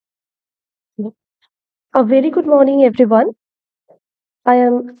A very good morning, everyone. I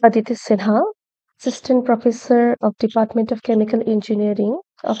am Aditi Sinha, Assistant Professor of Department of Chemical Engineering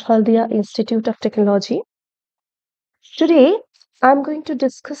of Haldia Institute of Technology. Today, I'm going to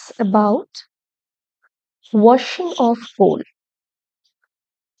discuss about washing of coal.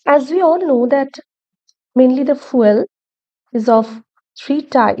 As we all know that mainly the fuel is of three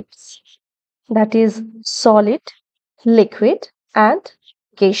types, that is solid, liquid, and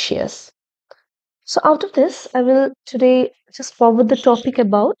gaseous. So out of this, I will today just forward the topic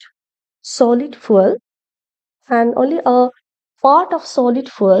about solid fuel and only a part of solid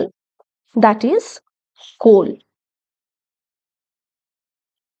fuel, that is coal.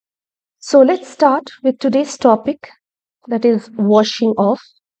 So let's start with today's topic, that is washing of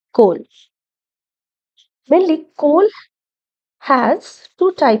coal. Mainly, coal has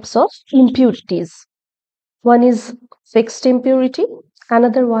two types of impurities. One is fixed impurity,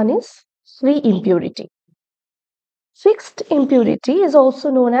 another one is free impurity. Fixed impurity is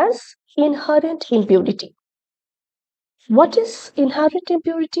also known as inherent impurity. What is inherent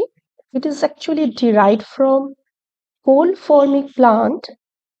impurity? It is actually derived from coal forming plant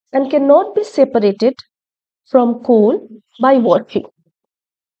and cannot be separated from coal by washing.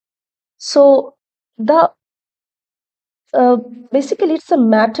 So the uh, basically it's a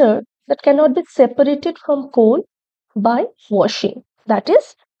matter that cannot be separated from coal by washing. That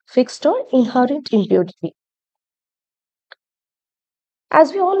is fixed or inherent impurity.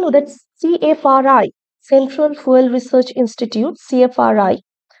 As we all know that CFRI, Central Fuel Research Institute, CFRI,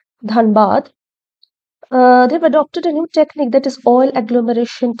 Dhanbad, they've adopted a new technique, that is oil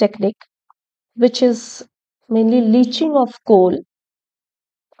agglomeration technique, which is mainly leaching of coal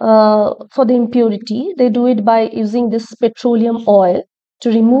for the impurity. They do it by using this petroleum oil to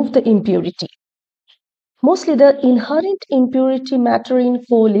remove the impurity. Mostly the inherent impurity matter in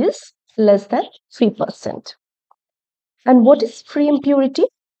coal is less than 3%. And what is free impurity?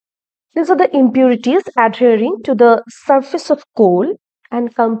 These are the impurities adhering to the surface of coal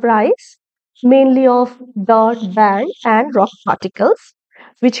and comprise mainly of dirt, band, and rock particles,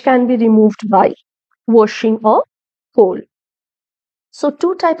 which can be removed by washing of coal. So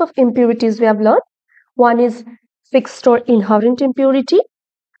two type of impurities we have learned. One is fixed or inherent impurity.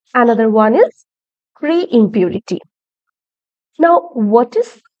 Another one is free impurity. Now, what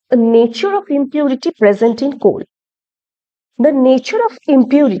is the nature of impurity present in coal? The nature of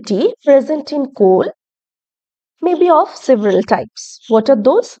impurity present in coal may be of several types. What are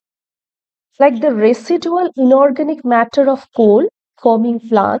those? Like the residual inorganic matter of coal forming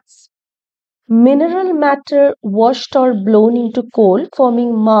plants, mineral matter washed or blown into coal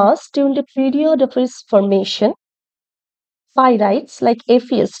forming mass during the period of its formation, pyrites like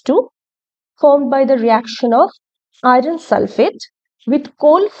FeS2 formed by the reaction of iron sulfate with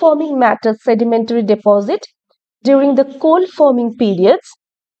coal forming matter sedimentary deposit during the coal forming periods,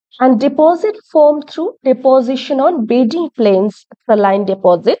 and deposit formed through deposition on bedding plains saline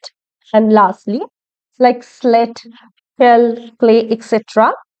deposit, and lastly like slate, shell, clay,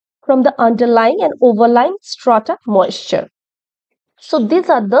 etc. from the underlying and overlying strata moisture. So these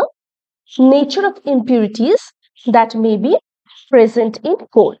are the nature of impurities that may be present in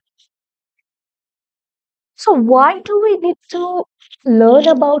coal. So why do we need to learn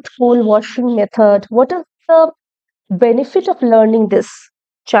about coal washing method? What is the benefit of learning this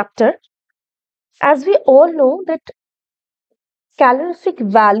chapter? As we all know that calorific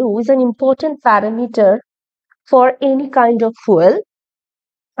value is an important parameter for any kind of fuel,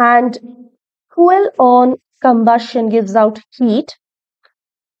 and fuel on combustion gives out heat,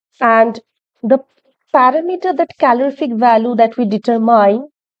 and the parameter, that calorific value that we determine,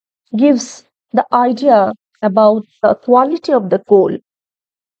 gives the idea about the quality of the coal.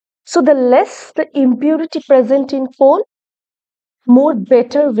 So the less the impurity present in coal, more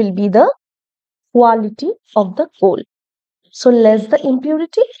better will be the quality of the coal. So less the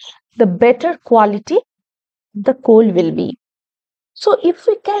impurity, the better quality the coal will be. So if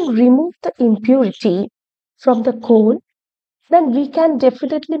we can remove the impurity from the coal, then we can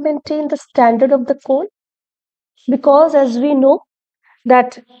definitely maintain the standard of the coal, because as we know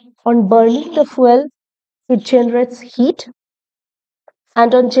that on burning the fuel, it generates heat,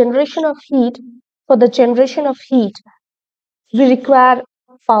 and on generation of heat, for the generation of heat, we require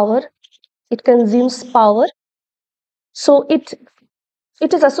power. It consumes power. So it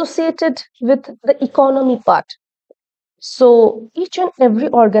is associated with the economy part. So each and every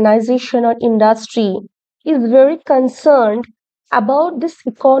organization or industry is very concerned about this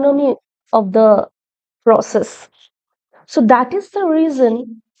economy of the process. So that is the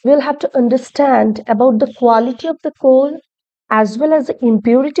reason we'll have to understand about the quality of the coal as well as the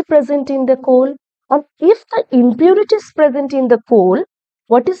impurity present in the coal, And if the impurity is present in the coal,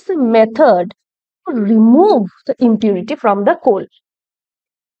 what is the method to remove the impurity from the coal?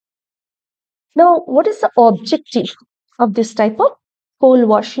 Now, what is the objective of this type of coal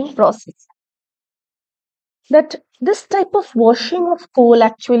washing process? That this type of washing of coal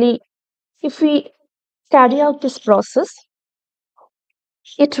actually, if we carry out this process,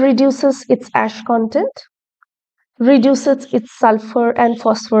 it reduces its ash content, reduces its sulfur and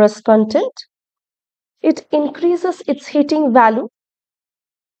phosphorus content, it increases its heating value,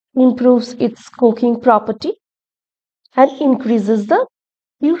 improves its coking property, and increases the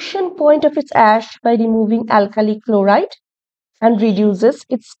fusion point of its ash by removing alkali chloride and reduces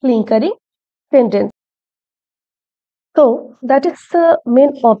its clinkering tendency. So that is the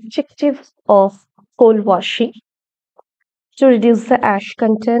main objective of coal washing, to reduce the ash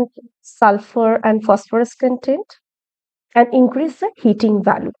content, sulfur and phosphorus content, and increase the heating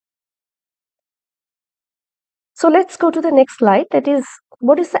value. So let's go to the next slide. That is,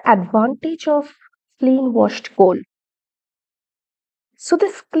 what is the advantage of clean washed coal? So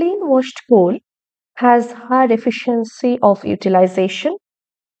this clean washed coal has higher efficiency of utilization,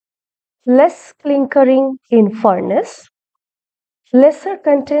 less clinkering in furnace, lesser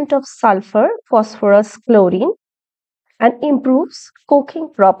content of sulfur, phosphorus, chlorine, and improves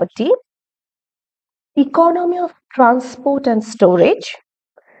coking property, economy of transport and storage,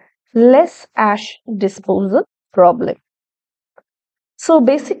 less ash disposal problem. So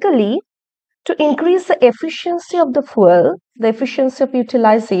basically, to increase the efficiency of the fuel, the efficiency of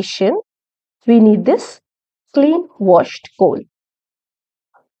utilization, we need this clean washed coal.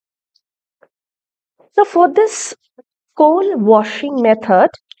 So for this coal washing method,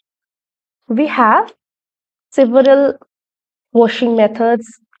 we have several washing methods,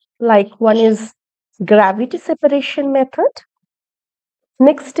 like one is gravity separation method,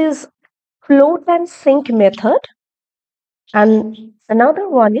 next is float and sink method, and another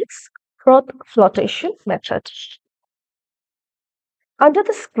one is froth flotation method. Under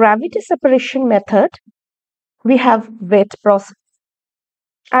this gravity separation method, we have wet process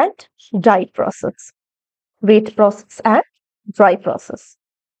and dry process. Wet process and dry process.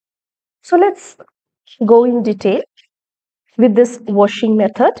 So let's go in detail with this washing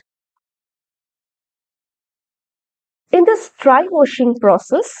method. In this dry washing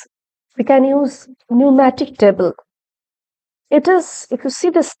process, we can use pneumatic table. It is, if you see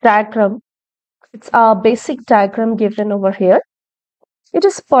this diagram, it's a basic diagram given over here. It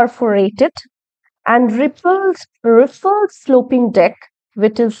is perforated and rippled sloping deck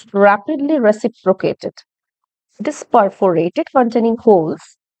which is rapidly reciprocated. It is perforated containing holes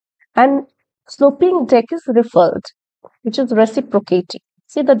and sloping deck is rippled, which is reciprocating.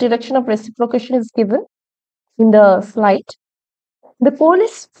 See, the direction of reciprocation is given in the slide. The coal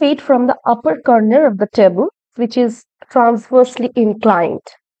is fed from the upper corner of the table, which is transversely inclined.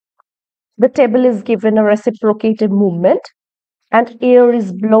 The table is given a reciprocated movement and air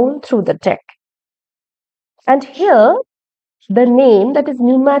is blown through the deck. And here, the name, that is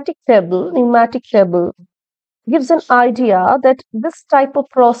pneumatic table, gives an idea that this type of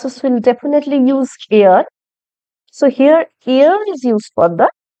process will definitely use air. So here, air is used for the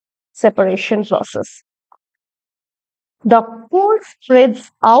separation process. The coal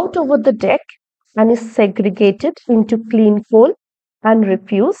spreads out over the deck and is segregated into clean coal and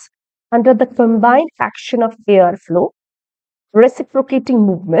refuse under the combined action of airflow, reciprocating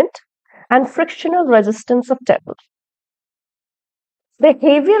movement, and frictional resistance of table. The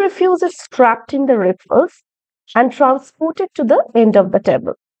heavy refuse is trapped in the ripples and transported to the end of the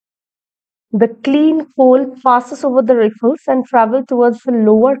table. The clean coal passes over the ripples and travels towards the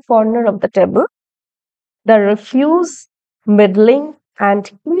lower corner of the table. The refuse, middling, and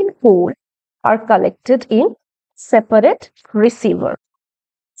clean coal are collected in separate receiver.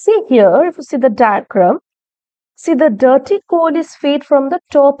 See here, if you see the diagram, see the dirty coal is fed from the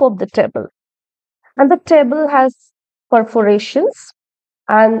top of the table. And the table has perforations.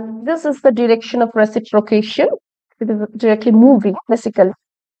 And this is the direction of reciprocation. It is directly moving, basically.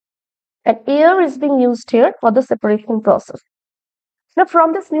 And air is being used here for the separation process. Now,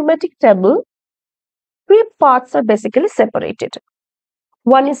 from this pneumatic table, three parts are basically separated.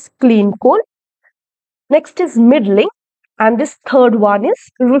 One is clean coal, next is middling, and this third one is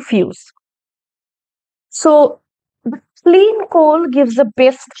refuse. So, the clean coal gives the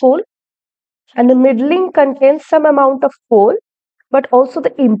best coal, and the middling contains some amount of coal, but also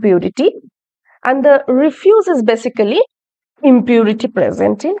the impurity, and the refuse is basically impurity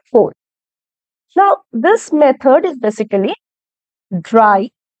present in coal. Now, this method is basically dry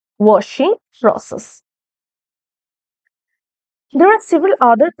washing process. There are several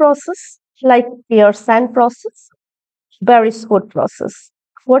other processes like air sand process, Beresford process.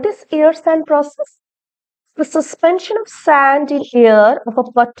 What is air sand process? The suspension of sand in air of a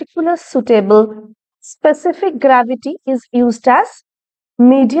particular suitable specific gravity is used as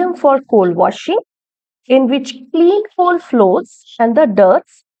medium for coal washing, in which clean coal floats and the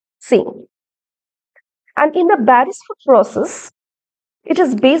dirts sink. And in the Beresford process, it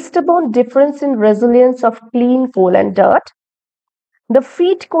is based upon difference in resilience of clean coal and dirt. The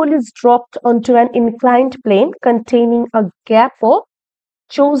feed coal is dropped onto an inclined plane containing a gap of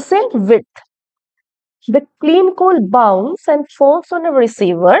chosen width. The clean coal bounces and falls on a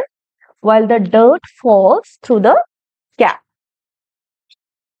receiver while the dirt falls through the gap.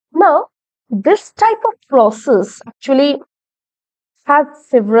 Now, this type of process actually has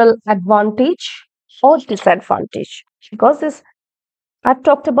several advantage or disadvantage because this I've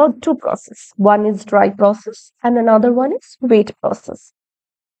talked about two processes. One is dry process and another one is wet process.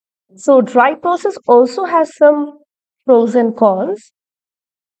 So dry process also has some pros and cons.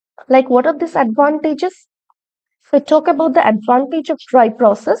 Like what are these advantages? If we talk about the advantage of dry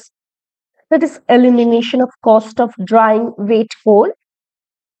process, that is elimination of cost of drying wet coal,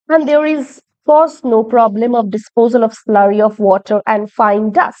 and there is cause no problem of disposal of slurry of water and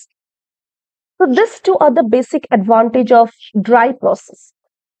fine dust. So these two are the basic advantage of dry process.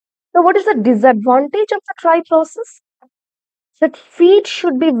 Now, what is the disadvantage of the dry process? That feed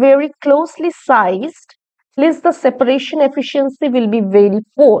should be very closely sized, lest the separation efficiency will be very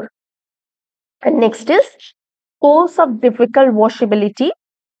poor. And next is coals of difficult washability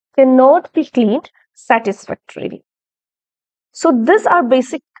cannot be cleaned satisfactorily. So these are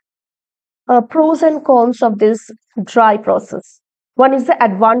basic pros and cons of this dry process. One is the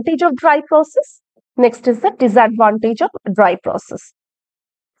advantage of dry process. Next is the disadvantage of dry process.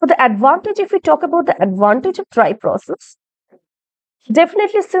 So the advantage, if we talk about the advantage of dry process,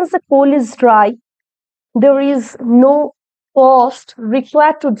 definitely since the coal is dry, there is no cost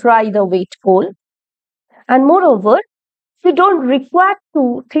required to dry the wet coal. And moreover, we don't require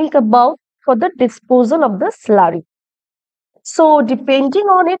to think about for the disposal of the slurry. So depending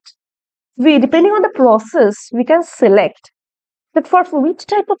on it, depending on the process, we can select that for which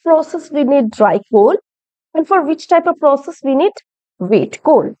type of process we need dry coal and for which type of process we need wet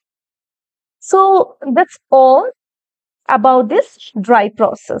coal. So that's all about this dry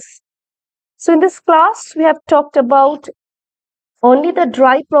process. So in this class, we have talked about only the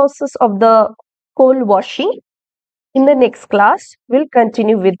dry process of the coal washing. In the next class, we'll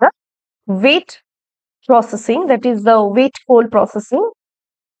continue with the wet processing, that is the wet coal processing.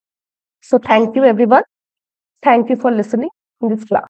 So thank you everyone. Thank you for listening in this class.